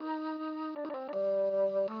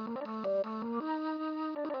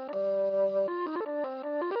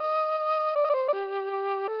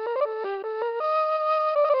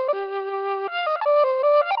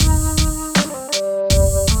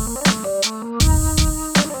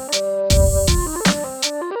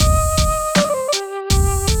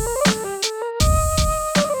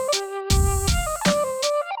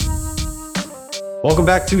Welcome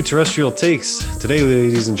back to Terrestrial Takes. Today,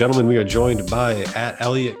 ladies and gentlemen, we are joined by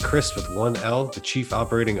 @ElliotChrist with 1L, the Chief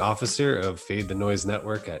Operating Officer of Fade the Noise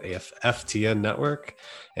Network at FTN Network.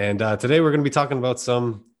 And today we're going to be talking about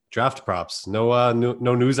some draft props. No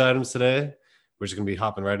news items today. We're just going to be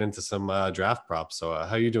hopping right into some draft props. So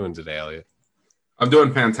how are you doing today, Elliot? I'm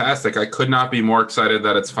doing fantastic. I could not be more excited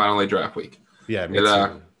that it's finally draft week. Yeah, me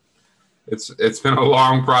too. It's been a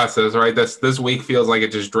long process, right? This week feels like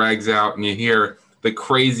it just drags out, and you hear the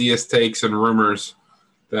craziest takes and rumors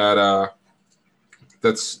that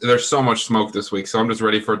there's so much smoke this week. So I'm just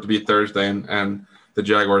ready for it to be Thursday and the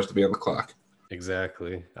Jaguars to be on the clock.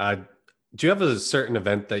 Exactly. Do you have a certain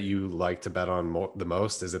event that you like to bet on the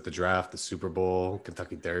most? Is it the draft, the Super Bowl,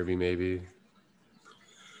 Kentucky Derby, maybe?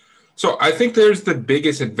 So I think there's the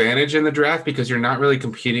biggest advantage in the draft because you're not really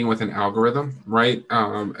competing with an algorithm, right?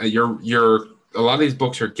 You're a lot of these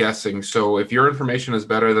books are guessing. So if your information is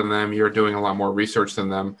better than them, you're doing a lot more research than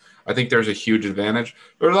them. I think there's a huge advantage.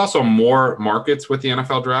 There's also more markets with the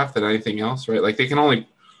NFL draft than anything else, right? Like they can only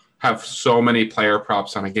have so many player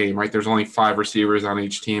props on a game, right? There's only 5 receivers on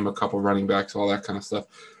each team, a couple running backs, all that kind of stuff.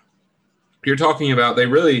 You're talking about they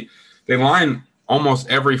line almost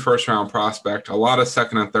every first round prospect, a lot of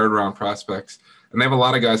second and third round prospects, and they have a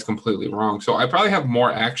lot of guys completely wrong. So I probably have more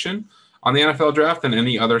action on the NFL draft than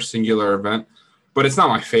any other singular event, but it's not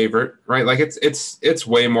my favorite, right? Like it's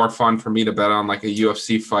way more fun for me to bet on like a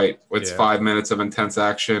UFC fight with 5 minutes of intense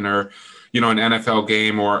action, or an NFL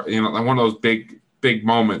game, or like one of those big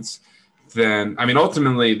moments. Then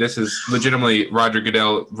ultimately this is legitimately Roger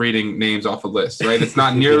Goodell reading names off a list, right? It's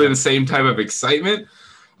not nearly the same type of excitement.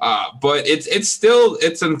 But it's still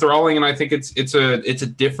enthralling, and I think it's a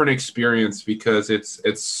different experience because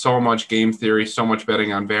it's so much game theory, so much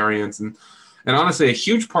betting on variance, and honestly, a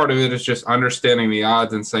huge part of it is just understanding the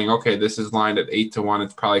odds and saying, okay, this is lined at 8-1,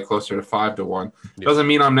 it's probably closer to 5-1. Doesn't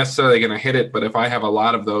mean I'm necessarily going to hit it, but if I have a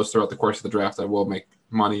lot of those throughout the course of the draft, I will make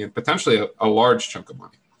money, and potentially a large chunk of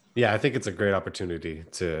money. Yeah, I think it's a great opportunity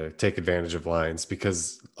to take advantage of lines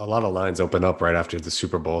because a lot of lines open up right after the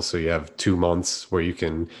Super Bowl. So you have 2 months where you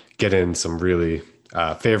can get in some really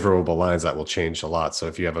favorable lines that will change a lot. So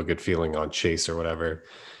if you have a good feeling on Chase or whatever,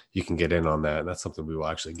 you can get in on that. And that's something we will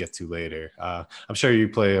actually get to later. I'm sure you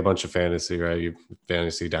play a bunch of fantasy, right? You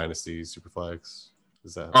fantasy, dynasty, Superflex.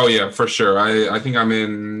 Is that? Oh yeah, for sure. I think I'm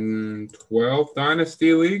in 12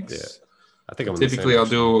 dynasty leagues. Yeah. I think typically I'll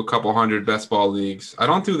do a couple hundred best ball leagues. I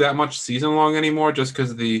don't do that much season long anymore just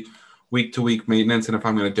because of the week to week maintenance. And if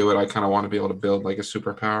I'm going to do it, I kind of want to be able to build like a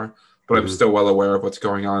superpower. But I'm still well aware of what's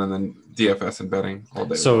going on, and then DFS and betting all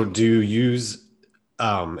day. So do you use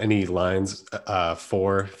any lines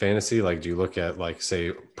for fantasy? Like, do you look at like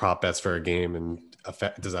say prop bets for a game, and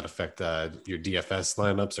does that affect your DFS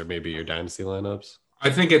lineups or maybe your dynasty lineups? I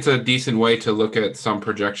think it's a decent way to look at some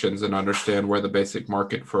projections and understand where the basic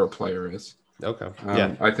market for a player is. Okay.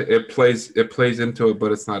 I think it plays into it,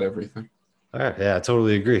 but it's not everything. All right. Yeah, I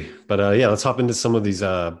totally agree. But let's hop into some of these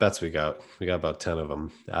bets we got. We got about 10 of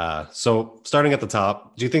them. So starting at the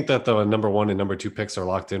top, do you think that the number 1 and number 2 picks are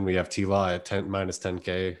locked in? We have T-Law at minus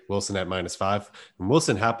 10K, Wilson at -5. And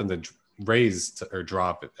Wilson happened to raise or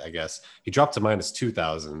drop it, I guess. He dropped to minus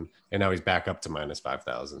 2,000, and now he's back up to minus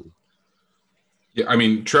 5,000. Yeah,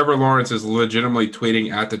 Trevor Lawrence is legitimately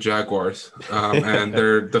tweeting at the Jaguars, and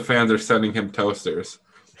the fans are sending him toasters.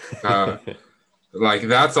 Like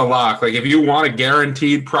that's a lock. Like if you want a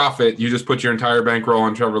guaranteed profit, you just put your entire bankroll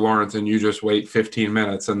on Trevor Lawrence, and you just wait 15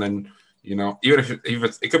 minutes, and then even if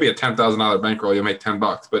it could be a $10,000 bankroll, you'll make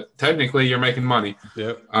 $10, but technically you're making money.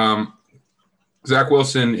 Yep. Zach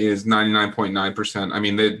Wilson is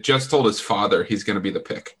 99.9%. They just told his father he's going to be the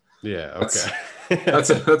pick. Yeah. Okay. That's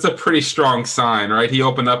a pretty strong sign, right? He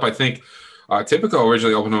opened up, I think, Typico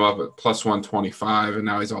originally opened him up at plus 125, and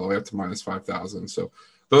now he's all the way up to minus 5,000. So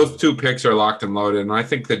those 2 picks are locked and loaded, and I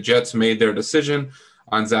think the Jets made their decision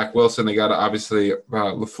on Zach Wilson. They got obviously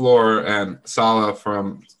LaFleur and Saleh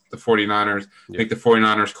from the 49ers. I think the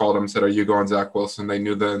 49ers called him and said, are you going Zach Wilson? They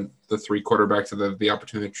knew the 3 quarterbacks that the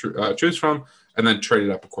opportunity to choose from, and then traded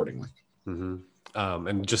up accordingly. Mm-hmm.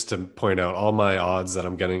 And just to point out, all my odds that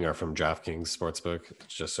I'm getting are from DraftKings Sportsbook,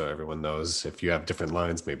 just so everyone knows. If you have different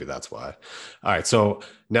lines, maybe that's why. All right, so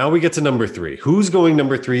now we get to number 3. Who's going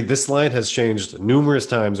number 3? This line has changed numerous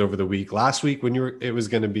times over the week. Last week, it was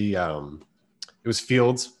going to be, it was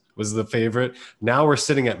Fields was the favorite. Now we're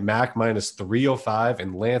sitting at Mac minus 305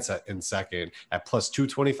 and Lance in second at plus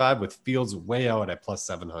 225 with Fields way out at plus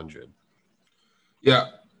 700. Yeah.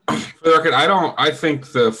 For the record, I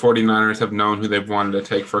think the 49ers have known who they've wanted to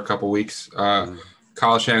take for a couple weeks.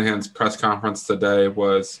 Kyle Shanahan's press conference today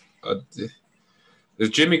was Is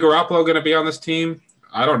Jimmy Garoppolo going to be on this team?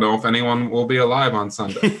 I don't know if anyone will be alive on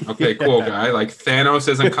Sunday. Okay, cool, guy. Like, Thanos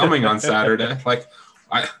isn't coming on Saturday. Like,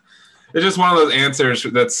 it's just one of those answers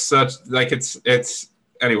that's such, like, it's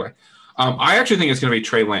anyway. I actually think it's going to be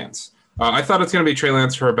Trey Lance. I thought it's going to be Trey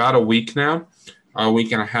Lance for about a week now, a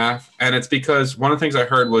week and a half. And it's because one of the things I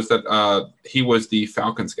heard was that he was the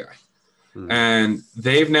Falcons guy. And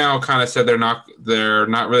they've now kind of said they're not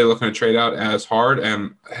really looking to trade out as hard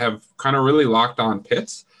and have kind of really locked on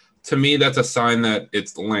Pitts. To me, that's a sign that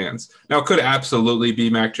it's Lance. Now, it could absolutely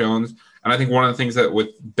be Mac Jones. And I think one of the things that with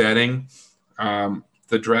betting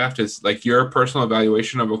the draft is, like, your personal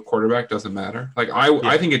evaluation of a quarterback doesn't matter. Like,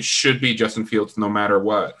 I think it should be Justin Fields no matter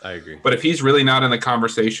what. I agree. But if he's really not in the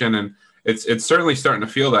conversation, and it's certainly starting to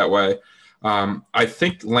feel that way, I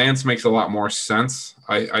think Lance makes a lot more sense.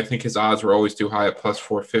 I think his odds were always too high at plus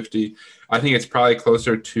 450. I think it's probably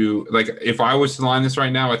closer to, like, if I was to line this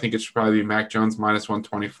right now, I think it should probably be Mac Jones minus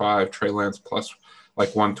 125, Trey Lance plus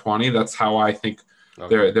like 120. That's how I think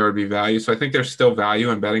there would be value. So I think there's still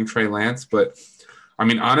value in betting Trey Lance. But, I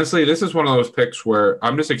mean, honestly, this is one of those picks where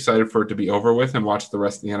I'm just excited for it to be over with and watch the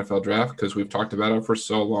rest of the NFL draft, because we've talked about it for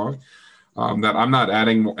so long that I'm not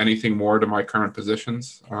adding anything more to my current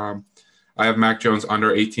positions. I have Mac Jones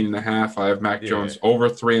under 18.5. I have Mac Jones over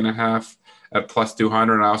 3.5 at plus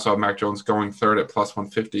 200. And I also have Mac Jones going third at plus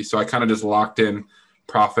 150. So I kind of just locked in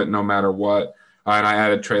profit no matter what. And I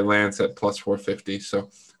added Trey Lance at plus 450. So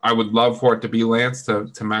I would love for it to be Lance to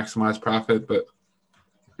maximize profit. But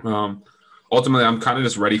ultimately, I'm kind of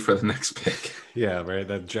just ready for the next pick. Yeah, right.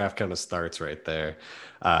 That draft kind of starts right there.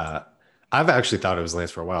 I've actually thought it was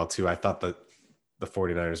Lance for a while, too. I thought that the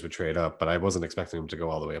 49ers would trade up, but I wasn't expecting them to go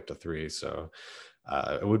all the way up to 3. So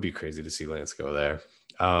it would be crazy to see Lance go there.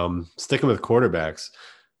 Sticking with quarterbacks,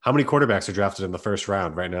 how many quarterbacks are drafted in the first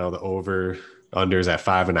round? Right now, the over-under is at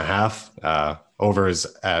 5.5. Over is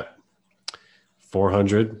at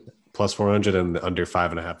 400, plus 400, and the under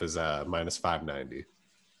 5.5 is minus 590.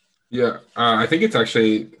 Yeah, I think it's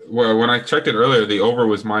actually, well, when I checked it earlier, the over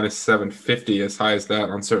was minus 750, as high as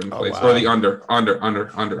that on certain places. Wow. Or the under,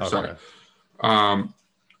 sorry.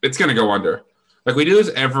 It's going to go under. Like, we do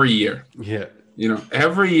this every year. Yeah. You know,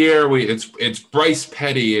 every year it's Bryce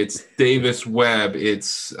Petty, it's Davis Webb,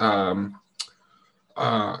 it's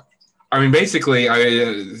I mean, basically,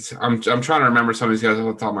 I'm trying to remember some of these guys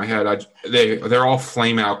off the top of my head. They're all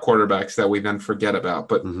flame out quarterbacks that we then forget about.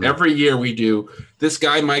 But every year we do, this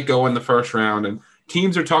guy might go in the first round, and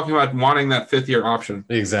teams are talking about wanting that fifth-year option.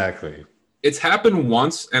 Exactly. It's happened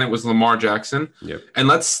once, and it was Lamar Jackson. Yep. And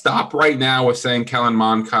let's stop right now with saying Kellen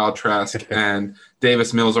Mond, Kyle Trask, and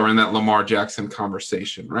Davis Mills are in that Lamar Jackson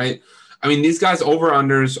conversation, right? I mean, these guys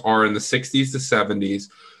over-unders are in the 60s to 70s.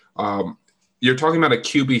 You're talking about a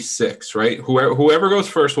QB6, right? Whoever goes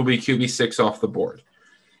first will be QB6 off the board.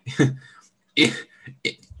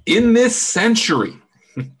 In this century,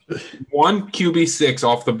 one QB6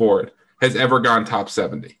 off the board has ever gone top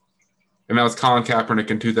 70. And that was Colin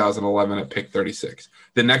Kaepernick in 2011 at pick 36.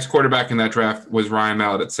 The next quarterback in that draft was Ryan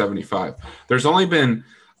Mallett at 75. There's only been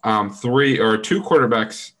 2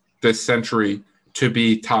 quarterbacks this century to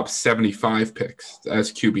be top 75 picks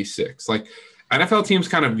as QB6. Like, NFL teams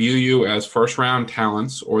kind of view you as first-round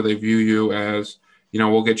talents, or they view you as, you know,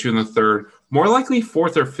 we'll get you in the third, more likely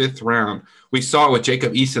fourth or fifth round. We saw it with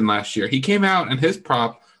Jacob Eason last year. He came out and his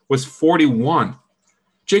prop was 41.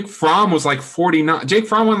 Jake Fromm was like 49. Jake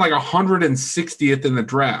Fromm went like 160th in the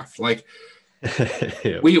draft. Like,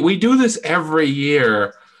 Yep. we do this every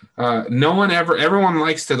year. Everyone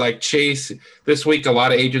likes to like chase. This week, a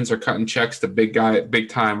lot of agents are cutting checks to big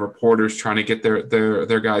time reporters trying to get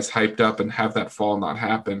their guys hyped up and have that fall not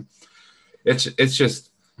happen. It's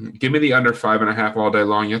just, give me the under 5.5 all day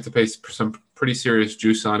long. You have to pay some pretty serious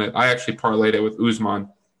juice on it. I actually parlayed it with Usman.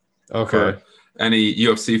 Okay. For any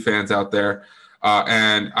UFC fans out there.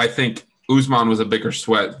 And I think Usman was a bigger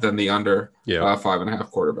sweat than the under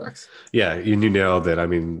 5.5 quarterbacks. Yeah, you nailed it. I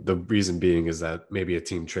mean, the reason being is that maybe a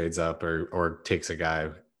team trades up or takes a guy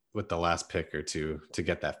with the last pick or two to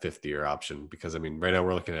get that 50-year option. Because, I mean, right now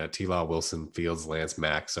we're looking at T-Law, Wilson, Fields, Lance,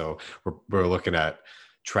 Mack. So we're looking at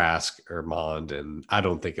Trask or Mond, and I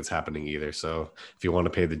don't think it's happening either. So if you want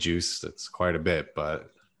to pay the juice, it's quite a bit,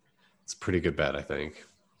 but it's a pretty good bet, I think.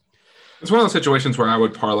 It's one of those situations where I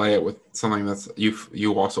would parlay it with something that's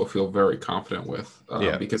you also feel very confident with,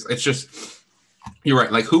 because it's just, you're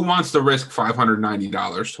right. Like, who wants to risk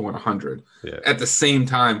 $590 to win 100? Yeah. At the same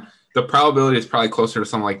time, the probability is probably closer to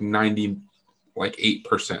something like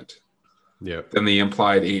 8%. Yeah. Than the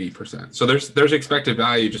implied 80%. So there's expected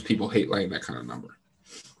value. Just people hate laying that kind of number.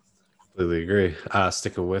 Completely agree.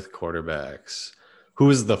 Sticking with quarterbacks, Who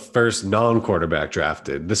is the first non-quarterback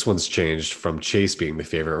drafted? This one's changed from Chase being the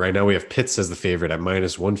favorite. Right now we have Pitts as the favorite at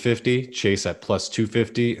minus 150, Chase at plus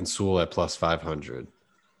 250, and Sewell at plus 500.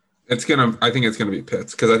 I think it's gonna be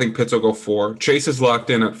Pitts because I think Pitts will go 4. Chase is locked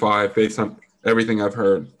in at 5 based on everything I've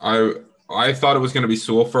heard. I thought it was gonna be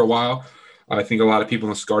Sewell for a while. I think a lot of people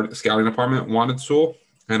in the scouting department wanted Sewell,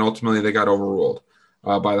 and ultimately they got overruled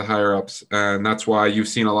by the higher ups, and that's why you've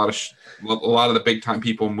seen a lot of the big time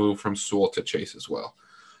people move from Sewell to Chase as well.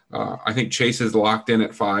 I think Chase is locked in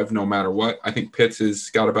at 5 no matter what. I think Pitts has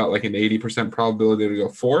got about like an 80% probability to go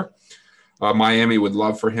 4. Miami would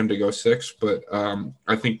love for him to go 6, but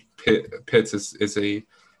I think Pitts is a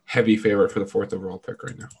heavy favorite for the 4th overall pick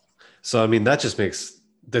right now. So, I mean, that just makes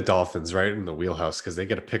the Dolphins right in the wheelhouse because they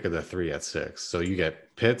get a pick of the 3 at 6. So you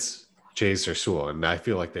get Pitts, Chase, or Sewell, and I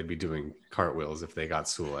feel like they'd be doing cartwheels if they got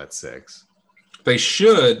Sewell at 6. They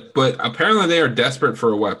should, but apparently they are desperate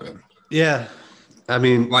for a weapon. Yeah. I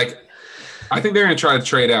mean, like, I think they're going to try to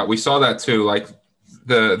trade out. We saw that too. Like,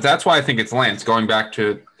 that's why I think it's Lance, going back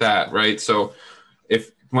to that, right? So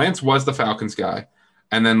if Lance was the Falcons guy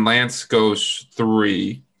and then Lance goes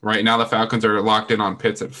 3, right now the Falcons are locked in on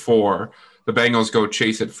Pitts at 4. The Bengals go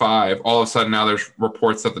Chase at 5. All of a sudden now there's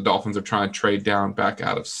reports that the Dolphins are trying to trade down back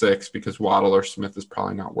out of 6 because Waddle or Smith is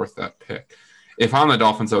probably not worth that pick. If I'm the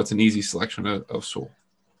Dolphins, though, it's an easy selection of Sewell.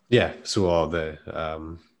 Yeah, Sewell all day.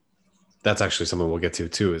 That's actually something we'll get to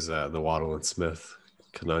too, is the Waddle and Smith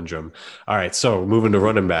conundrum. All right, so moving to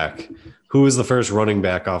running back. Who is the first running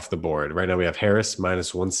back off the board? Right now we have Harris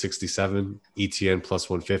minus 167, ETN plus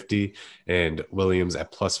 150, and Williams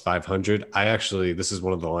at plus 500. This is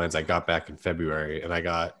one of the lines I got back in February, and I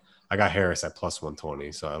got Harris at plus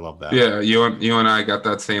 120, so I love that. Yeah, you and I got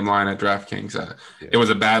that same line at DraftKings. It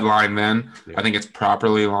was a bad line then. Yeah. I think it's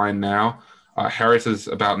properly lined now. Harris is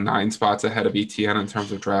about 9 spots ahead of ETN in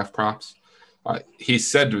terms of draft props. He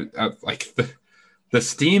said the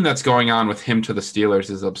steam that's going on with him to the Steelers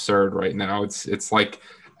is absurd right now. It's like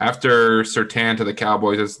after Surtain to the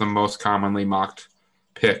Cowboys, it's the most commonly mocked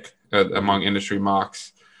pick among industry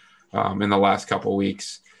mocks in the last couple of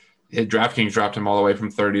weeks. DraftKings dropped him all the way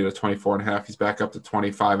from 30 to 24.5. He's back up to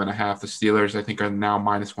 25.5. The Steelers, I think, are now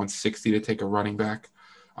minus 160 to take a running back,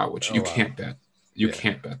 which can't bet. You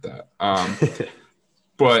can't bet that.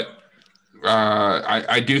 But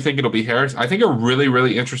I do think it'll be Harris. I think a really,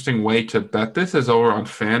 really interesting way to bet this is over on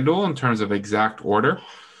FanDuel in terms of exact order.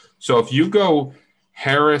 So if you go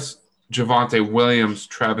Harris, Javonte Williams,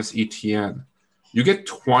 Travis Etienne, you get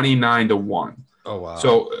 29-1. Oh, wow.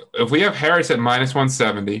 So if we have Harris at minus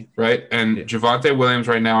 170, right, and Javonte Williams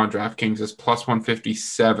right now on DraftKings is plus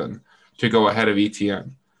 157 to go ahead of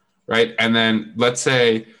Etienne, right? And then let's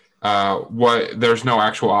say there's no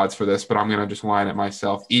actual odds for this, but I'm going to just line it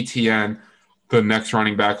myself. Etienne, the next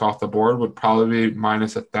running back off the board, would probably be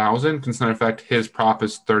minus 1,000. Considering the fact his prop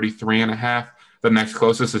is 33.5. The next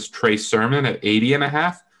closest is Trey Sermon at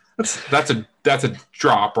 80.5. That's a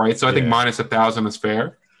drop, right? So I think minus 1,000 is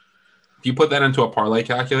fair. If you put that into a parlay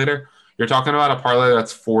calculator, you're talking about a parlay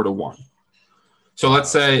that's 4-1. So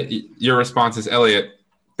let's say your response is, Elliot,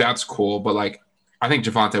 that's cool, but I think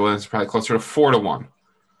Javonte Williams is probably closer to 4-1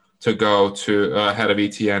 to go to ahead of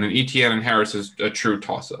ETN, and ETN and Harris is a true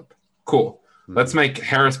toss-up. Cool. Mm-hmm. Let's make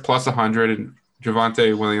Harris plus 100 and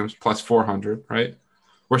Javonte Williams plus 400, right?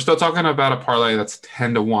 We're still talking about a parlay that's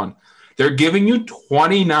 10-1. They're giving you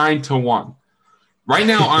 29-1. Right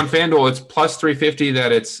now on FanDuel, it's plus 350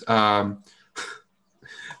 that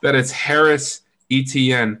it's Harris,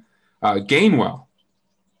 ETN, Gainwell.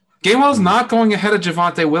 Gainwell's not going ahead of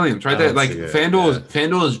Javonte Williams, right?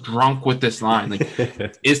 FanDuel is drunk with this line.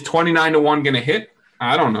 Is 29-1 going to hit?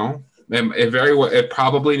 I don't know. It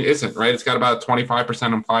probably isn't, right? It's got about a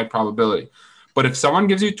 25% implied probability. But if someone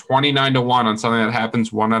gives you 29-1 on something that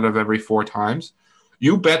happens 1 out of every 4 times,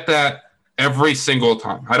 you bet that every single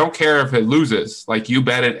time. I don't care if it loses. You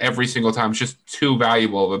bet it every single time. It's just too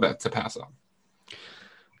valuable of a bet to pass on.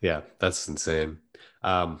 Yeah, that's insane.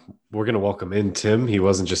 We're going to welcome in Tim. He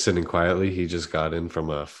wasn't just sitting quietly. He just got in from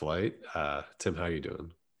a flight. Tim, how are you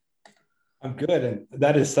doing? I'm good. And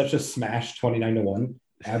that is such a smash, 29-1.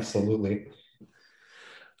 Absolutely.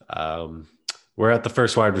 We're at the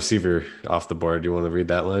first wide receiver off the board. Do you want to read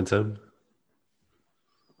that line, Tim?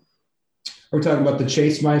 We're talking about the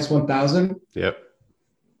Chase minus 1,000? Yep.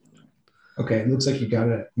 Okay, it looks like you got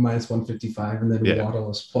it at minus 155, and then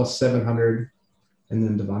Waddle is plus 700, and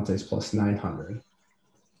then Devontae's plus 900.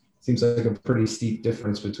 Seems like a pretty steep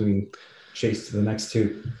difference between Chase to the next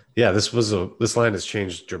two. Yeah, this line has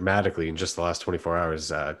changed dramatically in just the last 24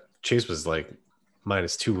 hours. Chase was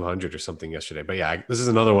minus 200 or something yesterday. But yeah, this is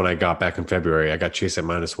another one I got back in February. I got Chase at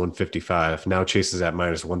minus 155. Now Chase is at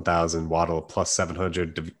minus 1,000. Waddle plus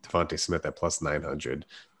 700. Devontae Smith at plus 900.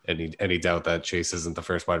 Any doubt that Chase isn't the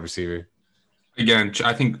first wide receiver? Again,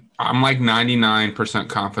 I think I'm like 99%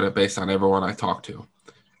 confident based on everyone I talk to.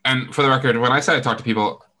 And for the record, when I say I talk to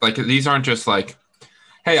people, like these aren't just like,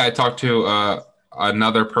 hey, I talked to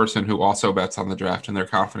another person who also bets on the draft and they're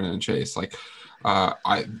confident in Chase. Like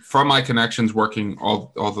from my connections working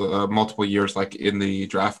all the multiple years like in the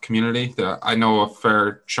draft community, I know a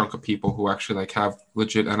fair chunk of people who actually like have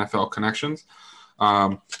legit NFL connections.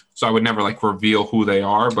 So I would never like reveal who they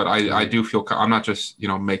are, but I do feel I'm not just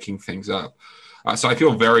making things up. So I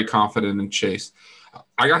feel very confident in Chase.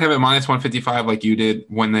 I got him at minus 155 like you did.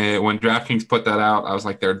 When DraftKings put that out, I was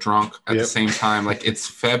like, they're drunk. At the same time, like it's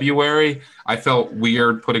February. I felt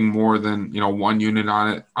weird putting more than one unit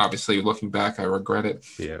on it. Obviously, looking back, I regret it.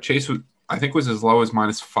 Yeah. Chase I think was as low as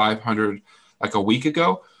minus 500 like a week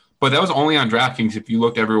ago, but that was only on DraftKings. If you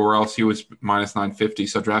looked everywhere else, he was minus 950.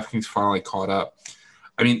 So DraftKings finally caught up.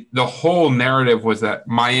 I mean, the whole narrative was that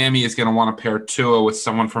Miami is going to want to pair Tua with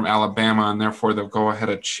someone from Alabama, and therefore they'll go ahead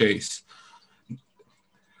of Chase.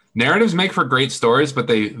 Narratives make for great stories, but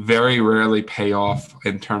they very rarely pay off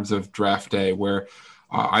in terms of draft day, where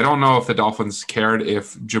I don't know if the Dolphins cared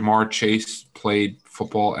if Jamar Chase played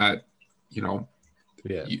football at,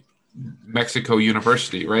 Mexico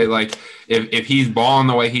University, right? Like if he's balling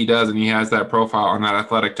the way he does and he has that profile on that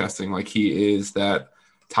athletic testing, like he is that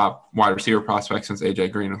top wide receiver prospect since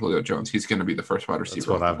AJ Green and Julio Jones, he's going to be the first wide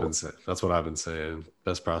receiver. That's what I've been saying.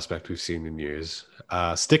 Best prospect we've seen in years.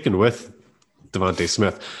 Sticking with Devontae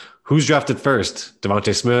Smith. Who's drafted first,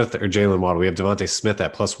 Devontae Smith or Jalen Waddle? We have Devontae Smith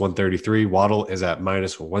at plus 133. Waddle is at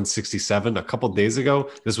minus 167. A couple days ago,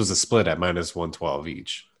 this was a split at minus 112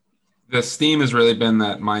 each. The steam has really been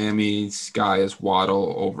that Miami's guy is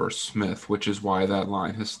Waddle over Smith, which is why that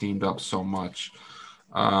line has steamed up so much.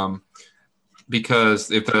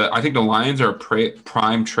 Because I think the Lions are a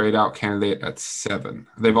prime trade-out candidate at 7.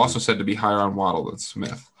 They've also said to be higher on Waddle than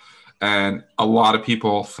Smith. And a lot of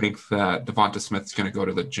people think that Devonta Smith is going to go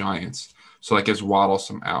to the Giants. So that gives Waddle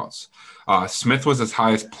some outs. Smith was as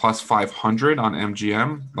high as plus 500 on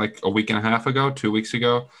MGM like a week and a half ago, 2 weeks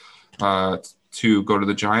ago, to go to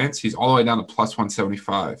the Giants. He's all the way down to plus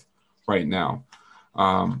 175 right now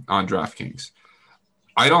on DraftKings.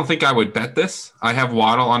 I don't think I would bet this. I have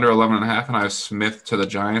Waddle under 11.5, and I have Smith to the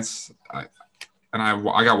Giants. I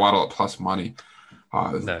got Waddle at plus money.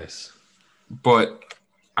 Nice. But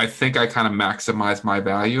I think I kind of maximize my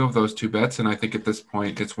value of those two bets, and I think at this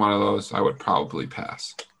point it's one of those I would probably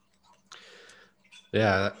pass.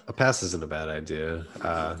 Yeah, a pass isn't a bad idea.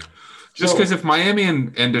 Just because if Miami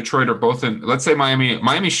and Detroit are both in, let's say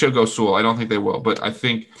Miami should go Sewell. I don't think they will, but I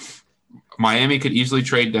think Miami could easily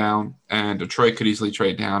trade down, and Detroit could easily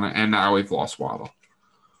trade down, and now we've lost Waddle.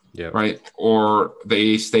 Yeah. Right? Or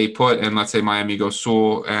they stay put, and let's say Miami goes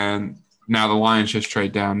Sewell, and now the Lions just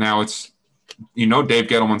trade down. Now it's, Dave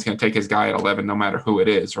Gettleman's going to take his guy at 11 no matter who it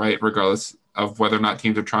is, right? Regardless of whether or not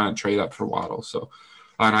teams are trying to trade up for Waddle. So,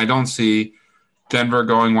 and I don't see Denver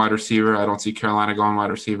going wide receiver. I don't see Carolina going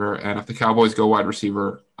wide receiver. And if the Cowboys go wide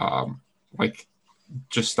receiver,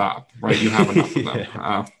 just stop, right? You have enough of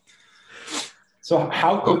them. So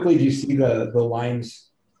how quickly do you see the Lions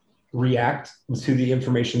react to the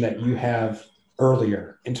information that you have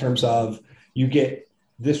earlier in terms of you get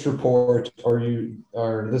this report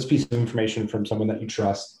or this piece of information from someone that you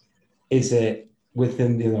trust? Is it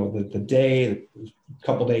within the day, a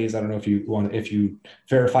couple days? I don't know if you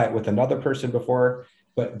verify it with another person before,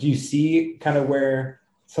 but do you see kind of where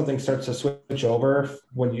something starts to switch over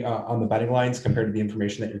when you on the betting lines compared to the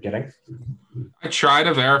information that you're getting? I try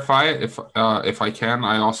to verify it if I can.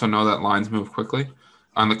 I also know that lines move quickly.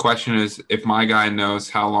 And the question is, if my guy knows,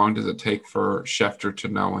 how long does it take for Schefter to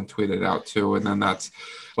know and tweet it out too? And then that's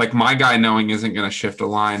like, my guy knowing isn't going to shift a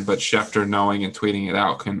line, but Schefter knowing and tweeting it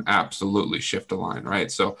out can absolutely shift a line,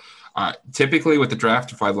 right? So typically with the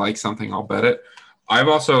draft, if I like something, I'll bet it.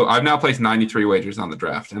 I've now placed 93 wagers on the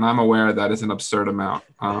draft, and I'm aware that is an absurd amount.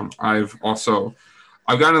 I've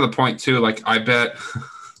gotten to the point too, like I bet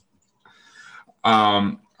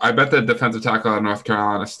the defensive tackle out of North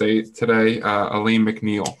Carolina State today, Aleem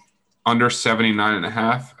McNeil, under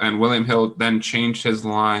 79.5, and William Hill then changed his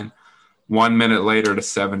line 1 minute later to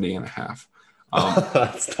 70.5.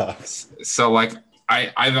 That's tough. So like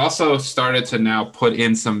I've also started to now put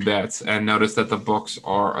in some bets and notice that the books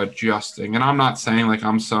are adjusting. And I'm not saying like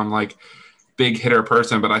I'm some like big hitter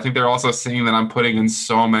person, but I think they're also seeing that I'm putting in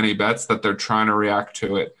so many bets that they're trying to react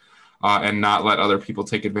to it. and not let other people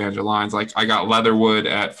take advantage of lines. Like I got Leatherwood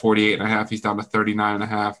at 48.5. He's down to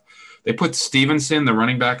 39.5. They put Stevenson, the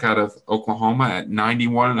running back out of Oklahoma, at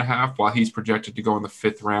 91.5, while he's projected to go in the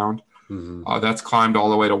 5th round. Mm-hmm. That's climbed all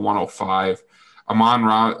the way to 105.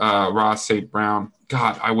 Ross St. Brown.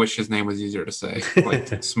 God, I wish his name was easier to say,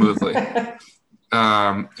 like smoothly.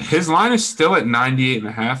 His line is still at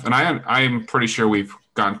 98.5, and I'm pretty sure we've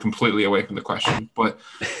gone completely away from the question, but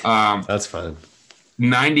that's fine.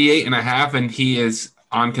 98.5, and he is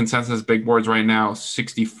on consensus big boards right now,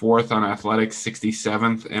 64th on Athletics,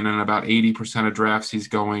 67th, and in about 80% of drafts, he's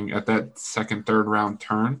going at that 2nd, 3rd round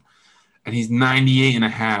turn, and he's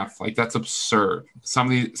 98.5. Like that's absurd.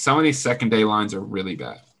 Some of these second day lines are really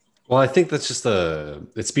bad. Well, I think that's just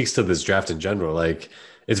it speaks to this draft in general. Like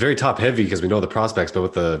it's very top heavy because we know the prospects, but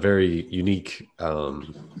with the very unique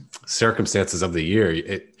circumstances of the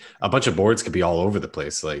year, a bunch of boards could be all over the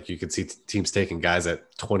place. Like you could see teams taking guys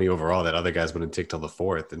at 20 overall that other guys wouldn't take till the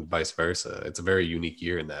 4th and vice versa. It's a very unique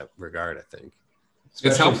year in that regard, I think.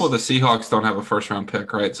 It's helpful the Seahawks don't have a 1st round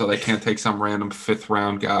pick, right? So they can't take some random 5th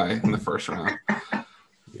round guy in the 1st round.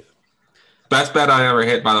 Yeah. Best bet I ever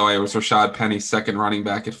hit, by the way, was Rashad Penny's 2nd running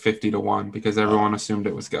back at 50-1 because everyone assumed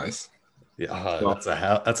it was guys. Yeah, that's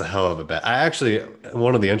a hell of a bet. I actually,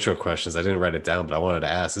 one of the intro questions, I didn't write it down, but I wanted to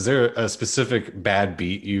ask: is there a specific bad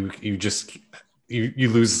beat you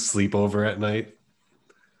lose sleep over at night?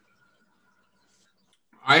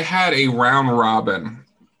 I had a round robin,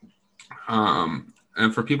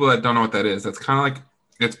 and for people that don't know what that is, that's kind of like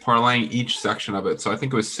it's parlaying each section of it. So I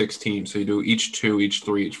think it was 6 teams. So you do each 2, each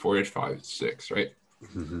 3, each 4, each 5, each 6, right?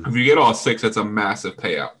 Mm-hmm. If you get all 6, it's a massive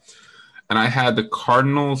payout. And I had the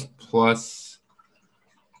Cardinals plus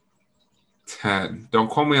 10. Don't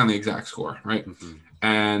quote me on the exact score, right? Mm-hmm.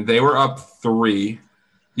 And they were up 3.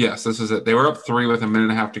 Yes, this is it. They were up 3 with a minute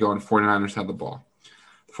and a half to go, and 49ers had the ball.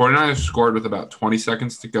 The 49ers scored with about 20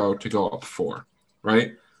 seconds to go up 4,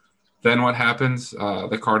 right? Then what happens?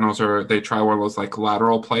 The Cardinals they try one of those like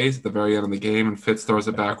lateral plays at the very end of the game, and Fitz throws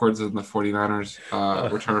it backwards, and the 49ers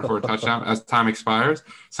return for a touchdown. As time expires,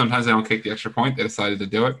 sometimes they don't kick the extra point. They decided to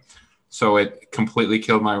do it. So it completely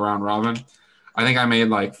killed my round robin. I think I made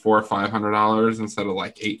like $400 or $500 instead of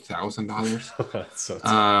like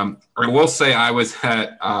 $8,000. I will say I was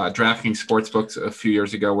at DraftKings Sportsbooks a few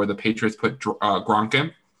years ago where the Patriots put Gronk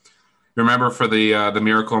in. Remember for the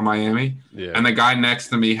Miracle in Miami? Yeah. And the guy next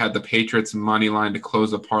to me had the Patriots money line to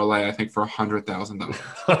close a parlay, I think for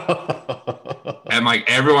 $100,000. And like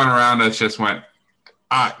everyone around us just went,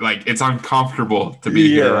 like it's uncomfortable to be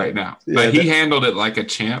here right now. But he handled it like a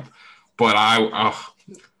champ. But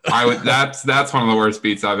that's one of the worst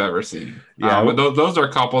beats I've ever seen. Yeah, but those are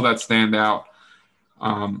a couple that stand out.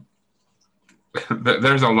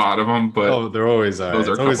 There's a lot of them, but there always are. Those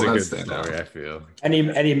are always a good story. I feel.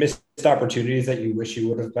 Any missed opportunities that you wish you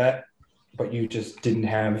would have bet, but you just didn't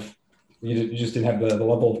have. You just didn't have the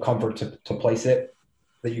level of comfort to place it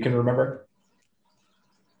that you can remember.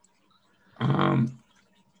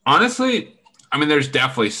 Honestly, I mean, there's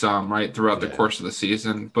definitely some right throughout the course of the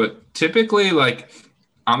season, but typically, like,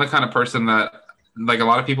 I'm the kind of person that, like, a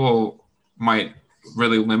lot of people might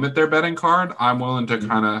really limit their betting card. I'm willing to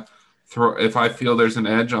kind of throw. If I feel there's an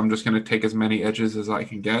edge, I'm just going to take as many edges as I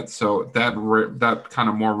can get. So that kind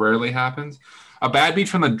of more rarely happens. A bad beat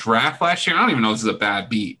from the draft last year. I don't even know if this is a bad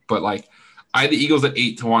beat, but like, I had the Eagles at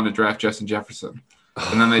 8-1 to draft Justin Jefferson.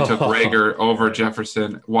 And then they took Rager over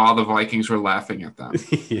Jefferson while the Vikings were laughing at them.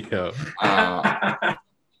 Yeah.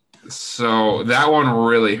 So that one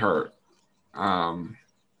really hurt.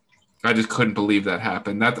 I just couldn't believe that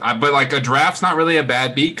happened. But like a draft's not really a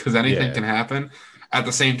bad beat because anything can happen. At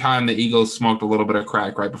the same time, the Eagles smoked a little bit of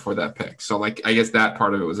crack right before that pick. So like, I guess that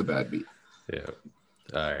part of it was a bad beat. Yeah.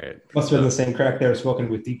 All right. Must have been the same crack they were smoking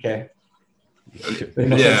with DK.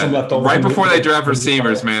 Yeah, right before they draft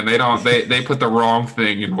receivers, man, they put the wrong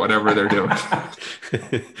thing in whatever they're doing.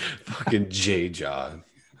 Fucking J. John,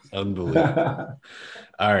 unbelievable.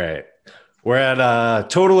 All right, we're at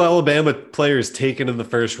total Alabama players taken in the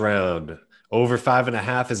first round. Over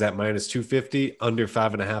 5.5 is at -250. Under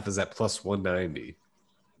 5.5 is at +190.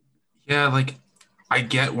 Yeah, like I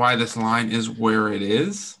get why this line is where it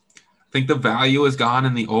is. I think the value is gone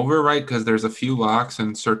in the over, right? Because there's a few locks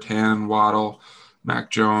in Surtain, Waddle,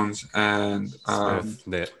 Mac Jones, and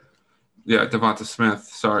Smith. Devonta Smith.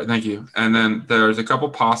 Sorry, thank you. And then there's a couple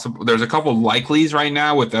likelies right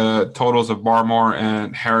now with the totals of Barmore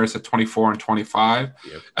and Harris at 24 and 25.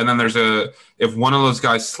 Yep. And then if one of those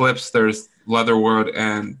guys slips, there's Leatherwood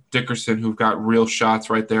and Dickerson who've got real shots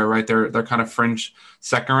right there. They're kind of fringe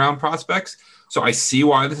second round prospects. So I see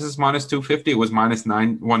why this is -250. It was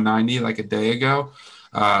 -190 like a day ago.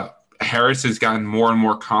 Harris has gotten more and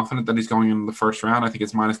more confident that he's going into the first round. I think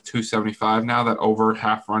it's minus 275 now, that over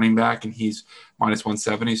half running back, and he's minus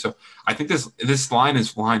 170. So I think this line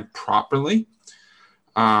is lined properly.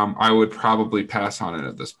 I would probably pass on it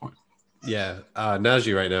at this point. Yeah.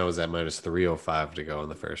 Najee right now is at minus 305 to go in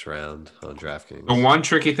the first round on DraftKings. The one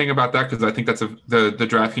tricky thing about that, because I think that's the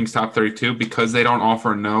DraftKings top 32, because they don't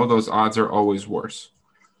offer no, those odds are always worse.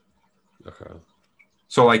 Okay.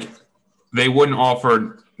 So like they wouldn't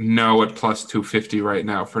offer no at plus 250 right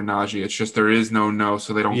now for Najee. It's just there is no,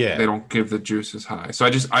 so they don't give the juice as high. So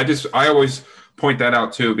I always point that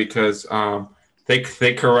out too, because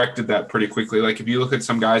they corrected that pretty quickly. Like if you look at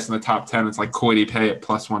some guys in the top 10, it's like Kwity Paye at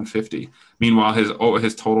plus 150. Meanwhile,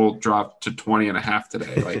 his total dropped to 20.5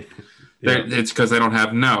 today. Like it's because they don't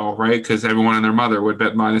have no, right? Because everyone and their mother would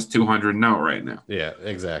bet minus 200 no right now. Yeah,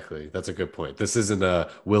 exactly. That's a good point. This isn't a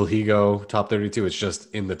will he go top 32. It's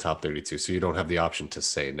just in the top 32. So you don't have the option to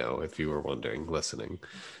say no if you were wondering, listening.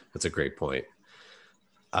 That's a great point.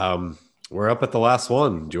 We're up at the last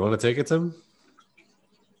one. Do you want to take it, Tim?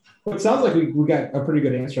 Well, it sounds like we got a pretty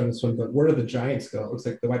good answer on this one, but where do the Giants go? It looks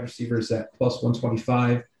like the wide receivers at plus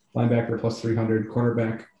 125, linebacker plus 300,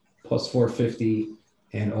 cornerback plus 450,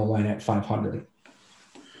 and O-line at 500.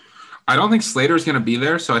 I don't think Slater's going to be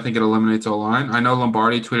there, so I think it eliminates O-line. I know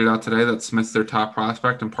Lombardi tweeted out today that Smith's their top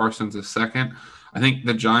prospect and Parsons is second. I think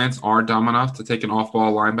the Giants are dumb enough to take an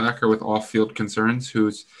off-ball linebacker with off-field concerns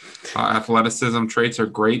whose athleticism traits are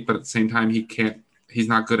great, but at the same time he's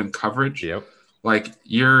not good in coverage. Yep. Like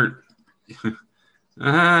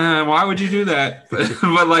why would you do that?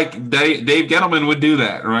 But like Dave Gettleman would do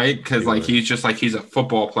that, right? Because he's a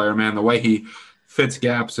football player, man. The way he fits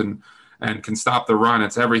gaps and can stop the run,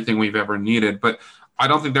 it's everything we've ever needed. But I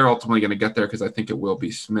don't think they're ultimately going to get there because I think it will be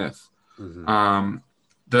Smith. Mm-hmm.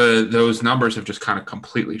 Those numbers have just kind of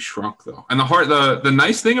completely shrunk though. And the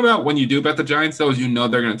nice thing about when you do bet the Giants though is they're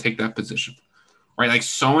going to take that position. Right, like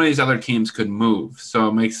so many of these other teams could move, so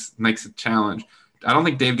it makes a challenge. I don't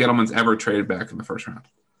think Dave Gettleman's ever traded back in the first round.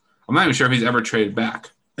 I'm not even sure if he's ever traded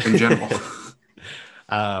back in general.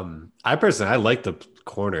 I personally like the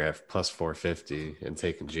corner at plus 450 and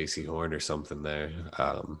taking J.C. Horn or something there.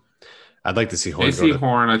 I'd like to see Horn. J.C.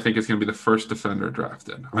 Horn, I think is going to be the first defender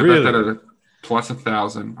drafted. I really? bet that at plus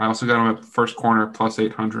 1,000. I also got him at first corner plus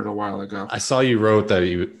 800 a while ago. I saw you wrote that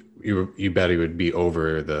you bet he would be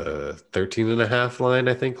over the 13.5 line,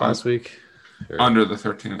 I think, last week. Under the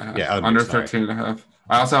 13.5. Yeah, under 13.5.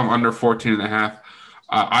 I also have under 14.5.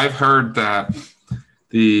 I've heard that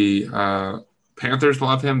the Panthers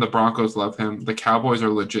love him. The Broncos love him. The Cowboys are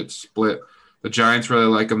legit split. The Giants really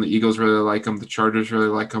like him. The Eagles really like him. The Chargers really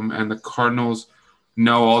like him. And the Cardinals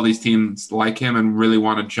know all these teams like him and really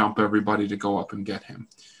want to jump everybody to go up and get him.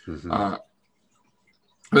 Mm-hmm.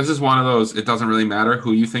 This is one of those, it doesn't really matter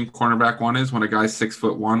who you think cornerback one is when a guy's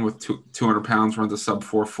 6'1" with 200 pounds runs a sub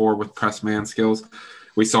 4.4 with press man skills.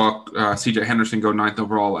 We saw CJ Henderson go 9th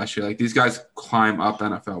overall last year. Like these guys climb up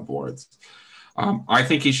NFL boards. I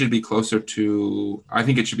think he should be closer to, I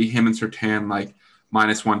think it should be him and Surtain like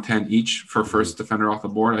minus 110 each for first defender off the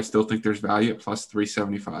board. I still think there's value at plus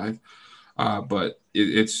 375. But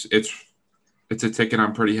it's a ticket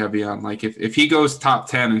I'm pretty heavy on. Like if he goes top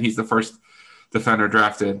 10 and he's the first defender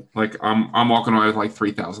drafted, like I'm walking away with like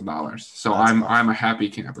 $3,000. So I'm a happy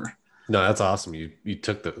camper. No, that's awesome. You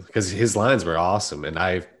took because his lines were awesome, and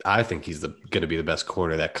I think he's going to be the best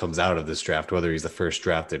corner that comes out of this draft, whether he's the first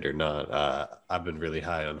drafted or not. I've been really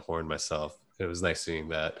high on Horn myself. It was nice seeing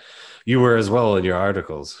that you were as well in your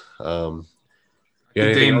articles. Dane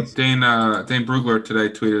Brugler today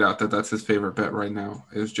tweeted out that that's his favorite bet right now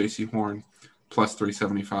is J.C. Horn plus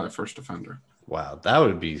 375 first defender. Wow, that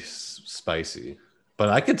would be spicy, but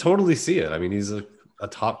I could totally see it. I mean, he's a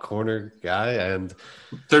top corner guy, and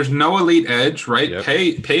there's no elite edge, right? Yep.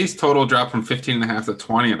 Paye's total dropped from 15.5 to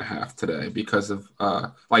 20.5 today because of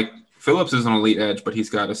like Phillips is an elite edge, but he's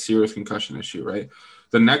got a serious concussion issue, right?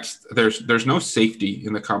 The next there's no safety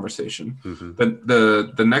in the conversation. Mm-hmm.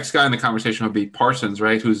 The next guy in the conversation would be Parsons,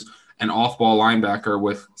 right? Who's an off-ball linebacker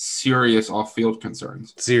with serious off-field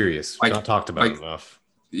concerns. Serious, not talked about enough.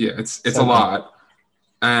 Yeah, it's a lot.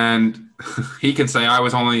 And he can say, I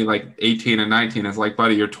was only like 18 and 19. It's like,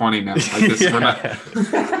 buddy, you're 20 now. Like this, you're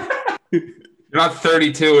not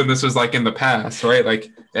 32 and this was like in the past, right?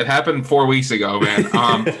 Like it happened 4 weeks ago, man.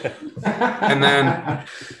 And then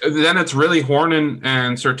it's really Horn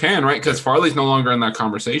and Surtain, right? Because Farley's no longer in that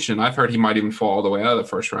conversation. I've heard he might even fall all the way out of the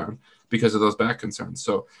first round because of those back concerns.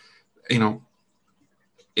 So,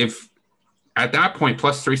 if at that point,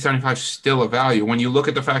 plus 375 is still a value. When you look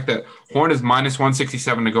at the fact that Horn is minus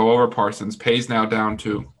 167 to go over Parsons, Paye's now down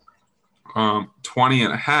to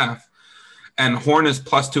 20.5. and Horn is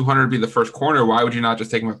plus 200 to be the first corner, why would you not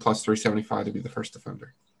just take him at plus 375 to be the first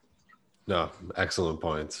defender? No, excellent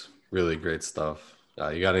points. Really great stuff.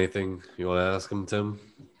 You got anything you want to ask him, Tim?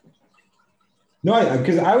 No,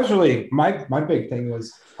 because I was really my big thing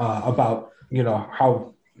was about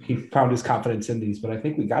how he found his confidence in these, but I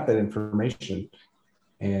think we got that information,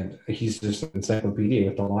 and he's just an encyclopedia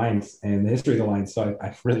with the lines and the history of the lines. So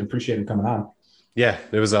I really appreciate him coming on. Yeah,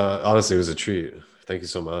 it was honestly, it was a treat. Thank you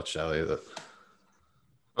so much, Elliot.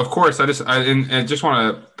 Of course, I just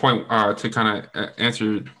want to point to kind of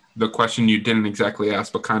answer the question you didn't exactly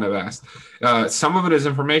ask, but kind of asked. Some of it is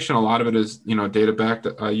information. A lot of it is, data backed.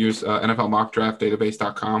 I use NFL mock draft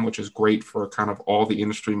database.com, which is great for kind of all the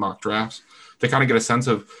industry mock drafts to kind of get a sense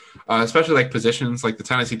of, especially like positions, like the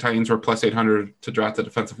Tennessee Titans were plus 800 to draft a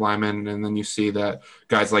defensive lineman. And then you see that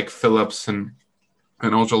guys like Phillips and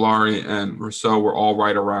Ojolari and Rousseau were all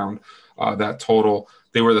right around that total.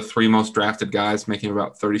 They were the 3 most drafted guys, making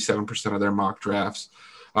about 37% of their mock drafts.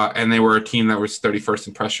 And they were a team that was 31st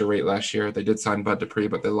in pressure rate last year. They did sign Bud Dupree,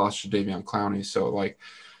 but they lost Jadeveon Clowney. So, like,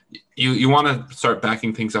 you want to start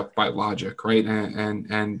backing things up by logic, right?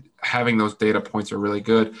 And having those data points are really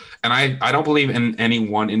good. And I don't believe in any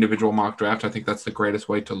one individual mock draft. I think that's the greatest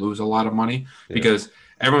way to lose a lot of money because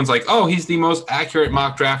everyone's like, oh, he's the most accurate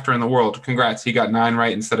mock drafter in the world. Congrats. He got 9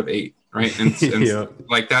 right instead of 8, right? And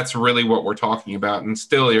like, that's really what we're talking about. And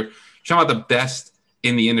still, you're talking about the best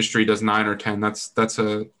in the industry does 9 or 10. That's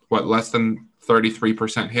a less than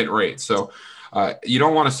 33% hit rate. So you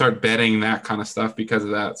don't want to start betting that kind of stuff because of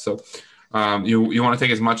that. So you want to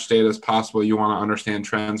take as much data as possible. You want to understand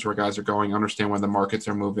trends where guys are going, understand when the markets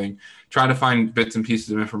are moving, try to find bits and pieces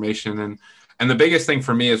of information. And the biggest thing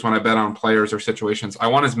for me is when I bet on players or situations, I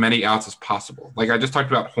want as many outs as possible. Like I just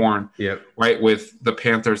talked about Horn, right? With the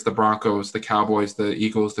Panthers, the Broncos, the Cowboys, the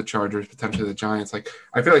Eagles, the Chargers, potentially the Giants. Like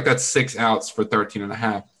I feel like that's 6 outs for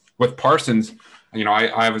 13.5. With Parsons, I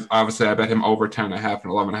bet him over 10.5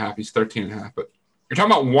 and 11.5. He's 13.5. But you're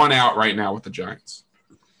talking about 1 out right now with the Giants.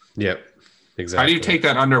 Yep, exactly. How do you take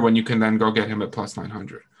that under when you can then go get him at plus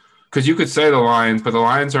 900? Because you could say the Lions, but the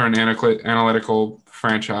Lions are an analytical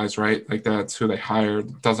franchise, right? Like that's who they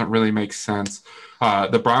hired. Doesn't really make sense.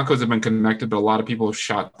 The Broncos have been connected, but a lot of people have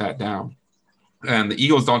shot that down. And the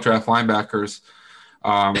Eagles don't draft linebackers.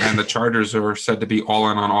 And the Chargers are said to be all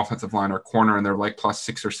in on offensive line or corner, and they're like plus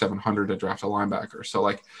 600 or 700 to draft a linebacker. So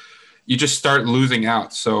like you just start losing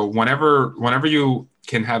out. So whenever you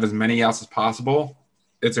can have as many outs as possible,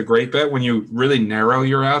 it's a great bet. When you really narrow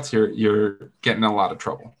your outs, you're getting in a lot of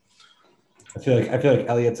trouble. I feel like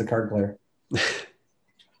Elliot's a card player.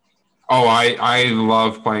 Oh, I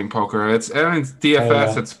love playing poker. It's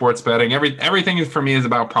DFS, it's sports betting. Everything for me is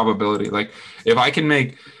about probability. Like if I can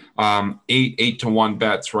make 8 to 1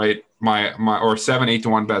 bets, right? Or 7 8 to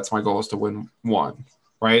 1 bets, my goal is to win 1,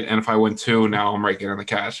 right? And if I win 2, now I'm raking in the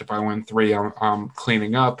cash. If I win 3, I'm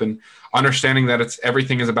cleaning up and understanding that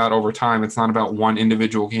everything is about over time. It's not about one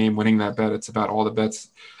individual game winning that bet. It's about all the bets.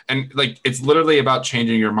 And like, it's literally about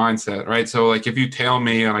changing your mindset, right? So like if you tail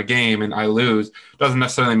me on a game and I lose, doesn't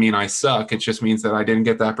necessarily mean I suck. It just means that I didn't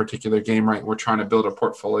get that particular game right. We're trying to build a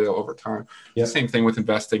portfolio over time. Yep. Same thing with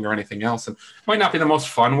investing or anything else. And it might not be the most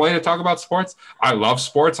fun way to talk about sports. I love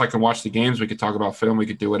sports. I can watch the games. We could talk about film. We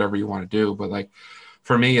could do whatever you want to do. But like,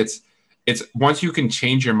 for me, it's once you can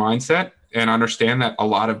change your mindset and understand that a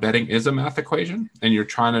lot of betting is a math equation and you're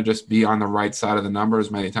trying to just be on the right side of the number as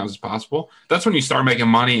many times as possible, that's when you start making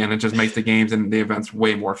money and it just makes the games and the events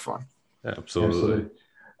way more fun. Absolutely.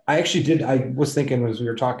 I was thinking as we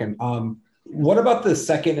were talking, what about the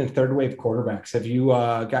second and third wave quarterbacks? Have you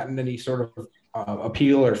gotten any sort of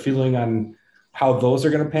appeal or feeling on how those are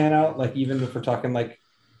going to pan out? Like even if we're talking like,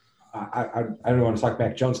 I don't want to talk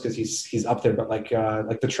Mac Jones because he's up there, but like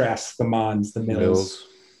the Trask, the Mons, the Mills.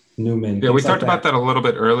 Newman. Yeah, we talked about that a little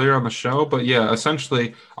bit earlier on the show, but yeah,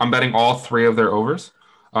 essentially I'm betting all 3 of their overs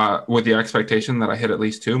with the expectation that I hit at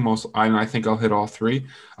least 2. I think I'll hit all 3.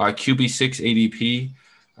 QB6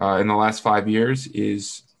 ADP in the last 5 years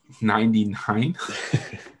is 99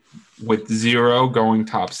 with 0 going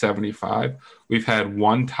top 75. We've had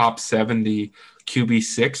 1 top 70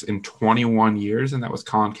 QB6 in 21 years, and that was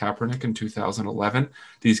Colin Kaepernick in 2011.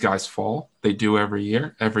 These guys fall. They do every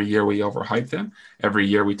year. Every year we overhype them. Every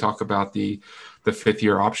year we talk about the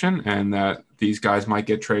 5th-year option and that these guys might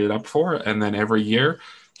get traded up for. And then every year,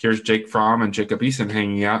 here's Jake Fromm and Jacob Eason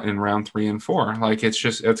hanging out in round 3 and 4. Like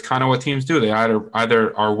it's kind of what teams do. They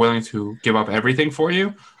either are willing to give up everything for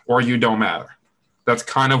you or you don't matter. That's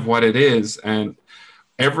kind of what it is. And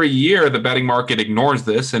every year, the betting market ignores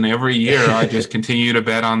this, and every year I just continue to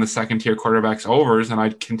bet on the second-tier quarterbacks overs, and I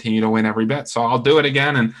continue to win every bet. So I'll do it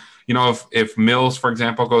again, and if Mills, for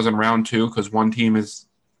example, goes in round 2 because one team is,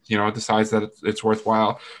 decides that it's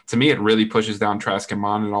worthwhile, to me, it really pushes down Trask and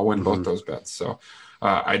Mon, and I'll win both those bets. So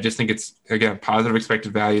I just think it's, again, positive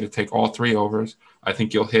expected value to take all 3 overs. I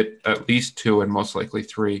think you'll hit at least 2 and most likely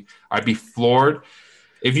 3. I'd be floored.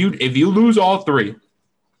 If you lose all 3,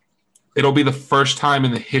 it'll be the first time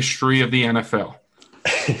in the history of the NFL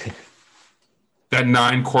that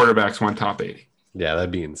 9 quarterbacks went top 80. Yeah,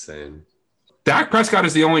 that'd be insane. Dak Prescott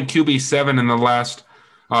is the only QB7 in the last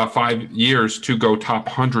 5 years to go top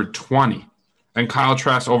 120. And Kyle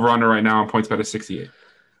Trask over under right now on PointsBet is 68.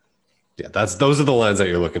 Yeah, those are the lines that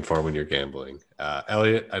you're looking for when you're gambling.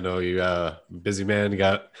 Elliot, I know you busy man, you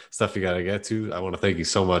got stuff you got to get to. I want to thank you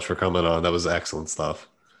so much for coming on. That was excellent stuff.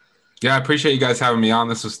 Yeah, I appreciate you guys having me on.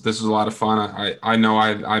 This was a lot of fun. I know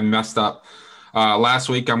I messed up last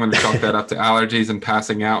week. I'm going to chalk that up to allergies and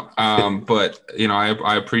passing out. But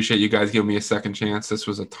I appreciate you guys giving me a second chance. This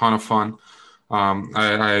was a ton of fun.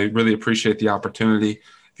 I really appreciate the opportunity.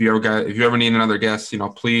 If you ever need another guest,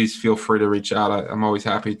 please feel free to reach out. I'm always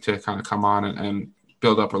happy to kind of come on and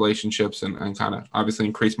build up relationships and kind of obviously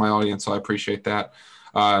increase my audience. So I appreciate that.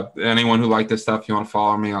 Anyone who liked this stuff, you want to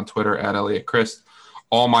follow me on Twitter at Elliot Christ.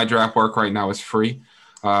 All my draft work right now is free.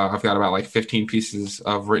 I've got about 15 pieces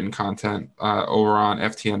of written content over on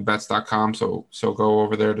ftnbets.com. So go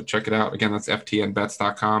over there to check it out. Again, that's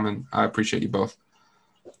ftnbets.com. And I appreciate you both.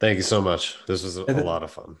 Thank you so much. This was a lot of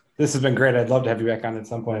fun. This has been great. I'd love to have you back on at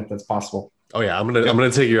some point if that's possible. Oh yeah, I'm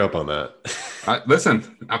gonna take you up on that.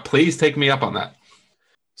 Listen, please take me up on that.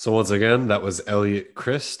 So once again, that was Elliot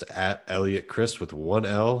Christ at Elliot Christ with 1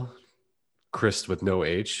 L, Christ with no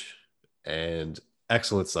H, and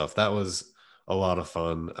excellent stuff. That was a lot of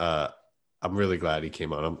fun. I'm really glad he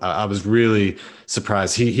came on. I was really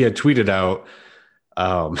surprised. He had tweeted out,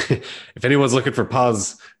 if anyone's looking for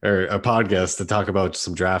pause or a podcast to talk about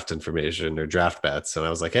some draft information or draft bets, and I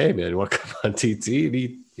was like, hey man, you want to come on TT? And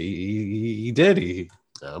he did.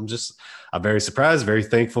 I'm very surprised, very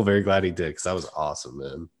thankful, very glad he did, because that was awesome,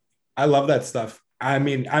 man. I love that stuff. I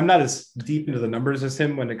mean, I'm not as deep into the numbers as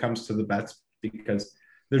him when it comes to the bets, because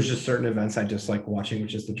there's just certain events I just like watching,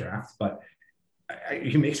 which is the draft. But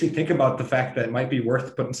it makes me think about the fact that it might be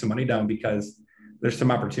worth putting some money down, because there's some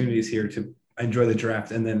opportunities here to enjoy the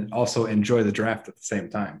draft and then also enjoy the draft at the same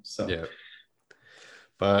time. So yeah,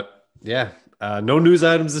 but yeah, no news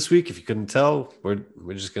items this week. If you couldn't tell, we're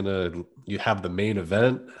just you have the main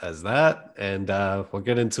event as that, and we'll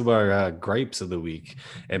get into our gripes of the week.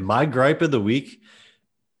 And my gripe of the week,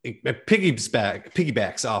 it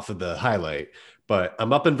piggybacks off of the highlight, but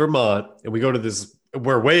I'm up in Vermont and we go to this.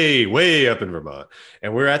 We're way up in Vermont,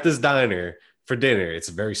 and we're at this diner for dinner. It's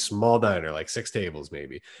a very small diner, like 6 tables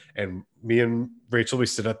maybe. And me and Rachel, we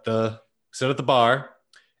sit at the bar,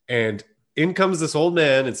 and in comes this old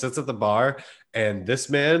man and sits at the bar. And this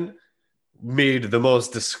man made the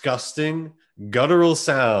most disgusting guttural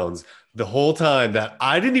sounds the whole time that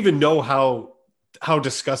I didn't even know how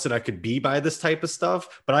disgusted I could be by this type of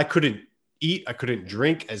stuff, but I couldn't eat. I couldn't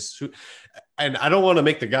drink and I don't want to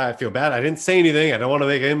make the guy feel bad. I didn't say anything. I don't want to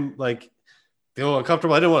make him feel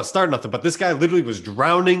uncomfortable. I didn't want to start nothing, but this guy literally was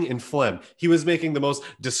drowning in phlegm. He was making the most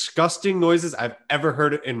disgusting noises I've ever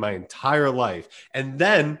heard in my entire life. And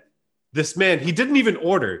then this man, he didn't even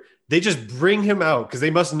order. They just bring him out because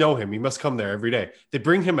they must know him. He must come there every day. They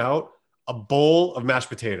bring him out a bowl of mashed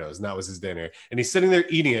potatoes, and that was his dinner. And he's sitting there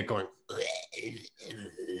eating it going,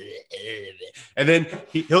 and then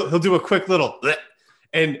he'll do a quick little,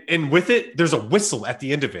 and with it, there's a whistle at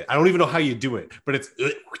the end of it. I don't even know how you do it, but it's,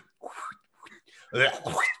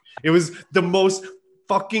 it was the most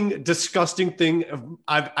fucking disgusting thing.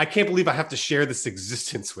 I can't believe I have to share this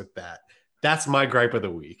existence with that. That's my gripe of the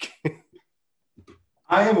week.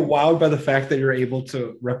 I am wowed by the fact that you're able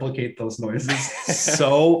to replicate those noises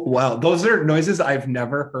so well. Those are noises I've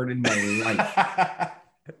never heard in my life.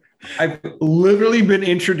 I've literally been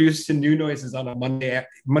introduced to new noises on a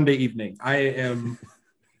Monday evening. I am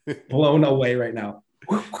blown away right now.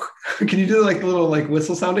 Can you do a little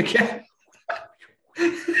whistle sound again?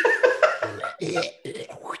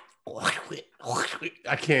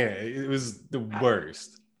 I can't. It was the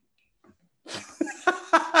worst.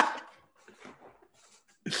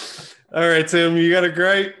 All right, Tim, you got a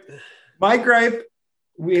gripe? My gripe,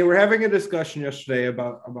 we were having a discussion yesterday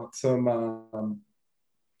about some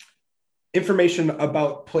information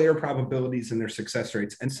about player probabilities and their success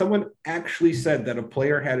rates. And someone actually said that a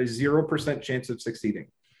player had a 0% chance of succeeding.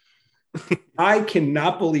 I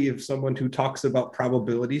cannot believe someone who talks about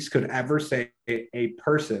probabilities could ever say a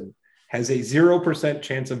person has a 0%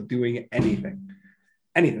 chance of doing anything.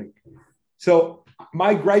 So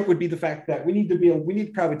my gripe would be the fact that we need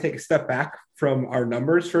to probably take a step back from our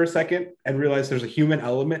numbers for a second and realize there's a human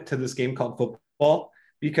element to this game called football,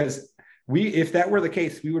 because if that were the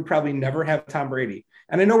case, we would probably never have Tom Brady.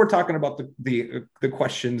 And I know we're talking about the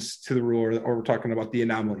questions to the rule, or we're talking about the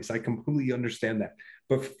anomalies. I completely understand that.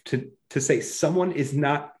 But to say someone does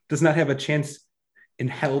not have a chance in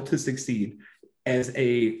hell to succeed as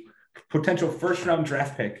a potential first round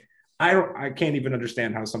draft pick, I can't even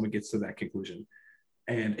understand how someone gets to that conclusion.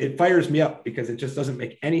 And it fires me up because it just doesn't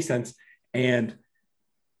make any sense. And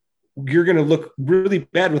you're going to look really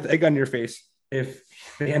bad with egg on your face if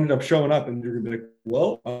they ended up showing up, and you're going to be like,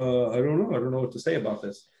 well, I don't know what to say about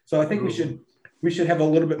this. So I think we should have a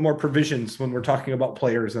little bit more provisions when we're talking about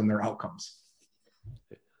players and their outcomes.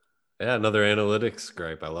 Yeah, another analytics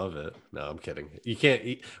gripe. I love it. No, I'm kidding. You can't.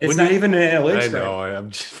 It's not even an analytics. I know. I'm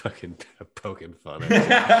just fucking poking fun.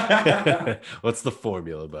 What's the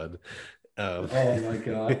formula, bud? Oh my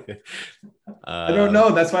god. I don't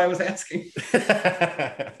know. That's why I was asking.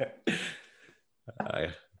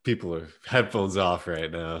 People are headphones off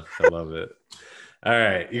right now. I love it. All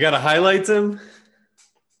right, you got a highlight, Tim?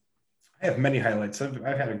 I have many highlights. I've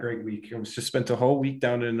had a great week. I was just spent a whole week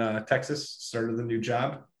down in Texas. Started the new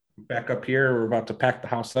job. Back up here, we're about to pack the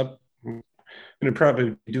house up. I'm going to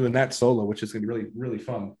probably be doing that solo, which is going to be really, really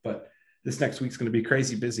fun. But this next week's going to be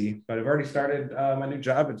crazy busy. But I've already started my new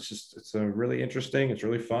job. It's really interesting. It's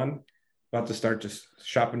really fun. About to start just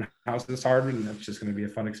shopping houses hard, and that's just going to be a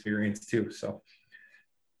fun experience too. So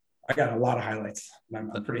I got a lot of highlights.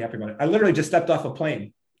 I'm pretty happy about it. I literally just stepped off a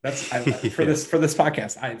plane. For this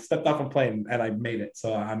podcast. I stepped off a plane and I made it.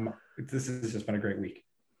 So this has just been a great week.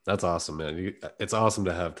 That's awesome, man. It's awesome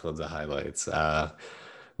to have tons of highlights.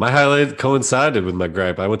 My highlight coincided with my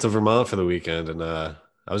gripe. I went to Vermont for the weekend, and I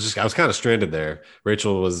was kind of stranded there.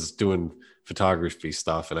 Rachel was doing photography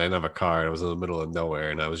stuff, and I didn't have a car. And I was in the middle of nowhere,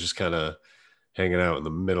 and I was just kind of hanging out in the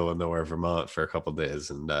middle of nowhere, Vermont, for a couple of days,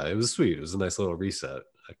 and it was sweet. It was a nice little reset.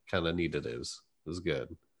 I kind of needed it. It was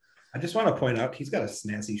good. I just want to point out he's got a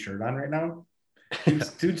snazzy shirt on right now.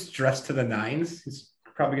 Dude's dressed to the nines. He's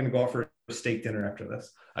probably going to go out for a steak dinner after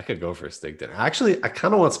this. I could go for a steak dinner. Actually, I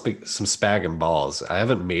kind of want some spag and balls. I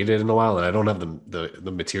haven't made it in a while, and I don't have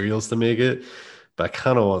the materials to make it, but I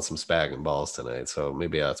kind of want some spag and balls tonight. So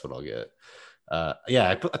maybe that's what I'll get.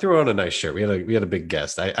 I threw on a nice shirt. We had a big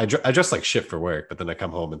guest. I dress like shit for work, but then I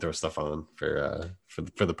come home and throw stuff on for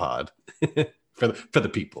the pod for the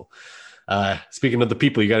people. Speaking of the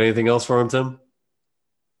people, you got anything else for him, Tim?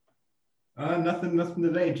 Nothing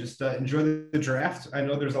today. Just enjoy the draft. I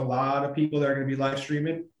know there's a lot of people that are going to be live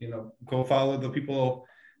streaming. Go follow the people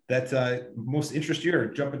that most interest you, or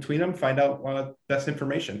jump between them, find out best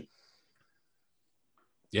information.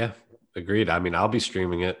 Yeah, agreed. I mean, I'll be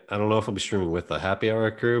streaming it. I don't know if I'll be streaming with the happy hour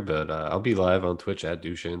crew, but I'll be live on Twitch at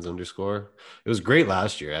Duchesnes _. It was great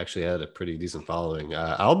last year. Actually, I had a pretty decent following.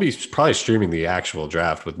 I'll be probably streaming the actual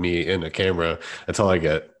draft with me in a camera until I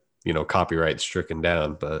get copyright stricken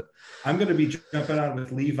down. But I'm going to be jumping on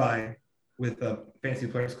with Levi with the Fantasy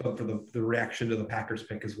Players Club for the reaction to the Packers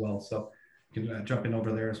pick as well. So you can jump in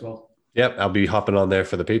over there as well. Yep, I'll be hopping on there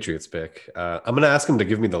for the Patriots pick. I'm going to ask him to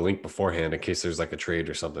give me the link beforehand in case there's like a trade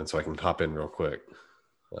or something, so I can hop in real quick.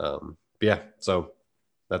 So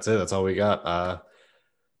that's it. That's all we got.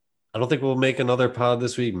 I don't think we'll make another pod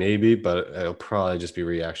this week, maybe, but it'll probably just be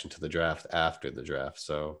reaction to the draft after the draft.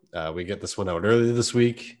 So we get this one out early this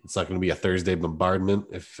week. It's not going to be a Thursday bombardment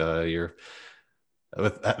if you're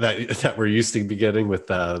with that we're used to be getting with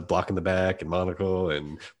Blocking the Back and Monocle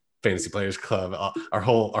and Fantasy Players Club. Our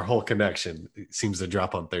whole connection seems to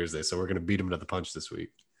drop on Thursday, so we're going to beat them to the punch this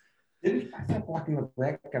week. I thought Blocking the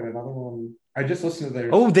Back got another one. I just listened to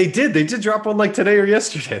theirs. Oh, they did drop one like today or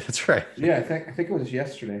yesterday. That's right. Yeah, I think it was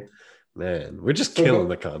yesterday. Man, we're just killing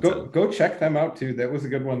the content. Go check them out too. That was a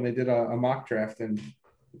good one. They did a mock draft, and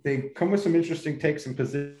they come with some interesting takes and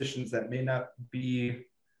positions that may not be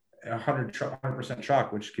 100%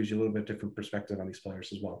 chalk, which gives you a little bit different perspective on these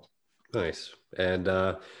players as well. Nice. And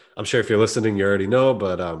I'm sure if you're listening, you already know,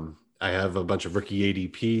 but I have a bunch of rookie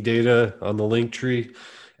ADP data on the link tree.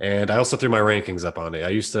 And I also threw my rankings up on it. I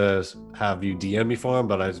used to have you DM me for them,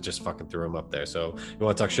 but I just fucking threw them up there. So if you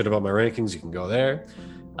want to talk shit about my rankings, you can go there.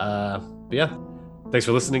 But yeah, thanks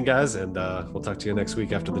for listening, guys. And we'll talk to you next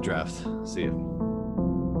week after the draft. See you.